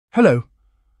Hello,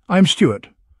 I'm Stuart.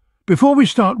 Before we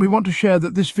start, we want to share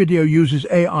that this video uses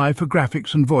AI for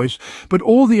graphics and voice, but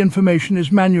all the information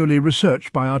is manually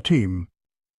researched by our team.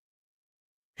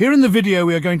 Here in the video,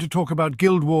 we are going to talk about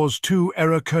Guild Wars 2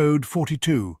 error code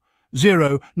 42,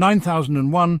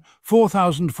 9001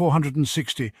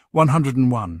 4460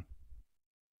 101.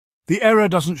 The error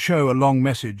doesn't show a long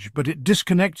message, but it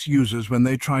disconnects users when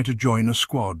they try to join a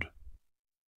squad.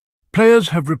 Players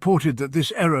have reported that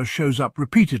this error shows up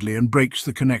repeatedly and breaks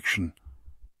the connection.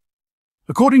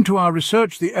 According to our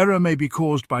research, the error may be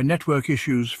caused by network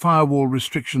issues, firewall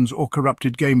restrictions, or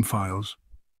corrupted game files.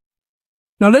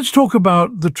 Now let's talk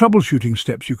about the troubleshooting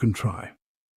steps you can try.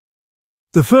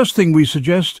 The first thing we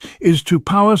suggest is to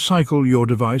power cycle your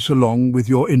device along with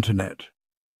your internet.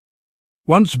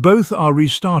 Once both are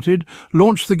restarted,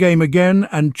 launch the game again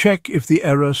and check if the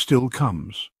error still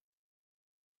comes.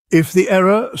 If the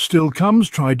error still comes,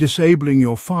 try disabling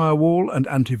your firewall and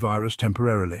antivirus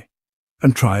temporarily,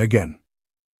 and try again.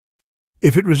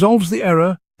 If it resolves the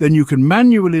error, then you can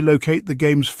manually locate the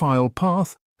game's file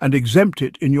path and exempt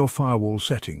it in your firewall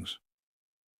settings.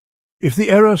 If the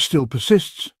error still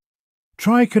persists,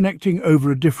 try connecting over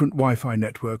a different Wi-Fi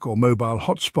network or mobile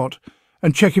hotspot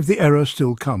and check if the error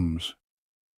still comes.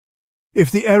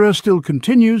 If the error still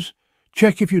continues,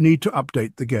 check if you need to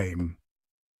update the game.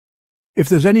 If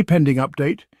there's any pending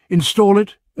update, install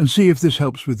it and see if this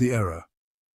helps with the error.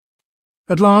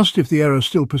 At last, if the error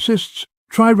still persists,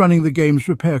 try running the game's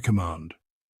repair command.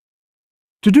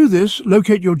 To do this,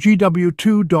 locate your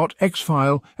gw2.x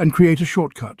file and create a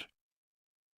shortcut.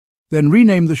 Then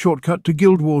rename the shortcut to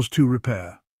Guild Wars 2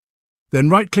 Repair. Then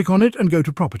right-click on it and go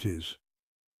to Properties.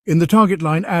 In the target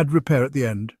line, add Repair at the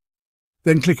end.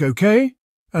 Then click OK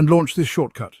and launch this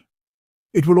shortcut.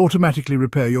 It will automatically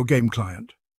repair your game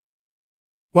client.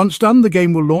 Once done, the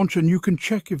game will launch and you can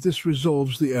check if this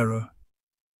resolves the error.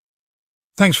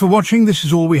 Thanks for watching. This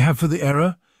is all we have for the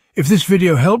error. If this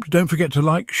video helped, don't forget to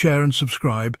like, share and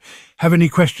subscribe. Have any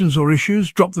questions or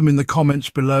issues? Drop them in the comments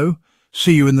below.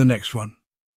 See you in the next one.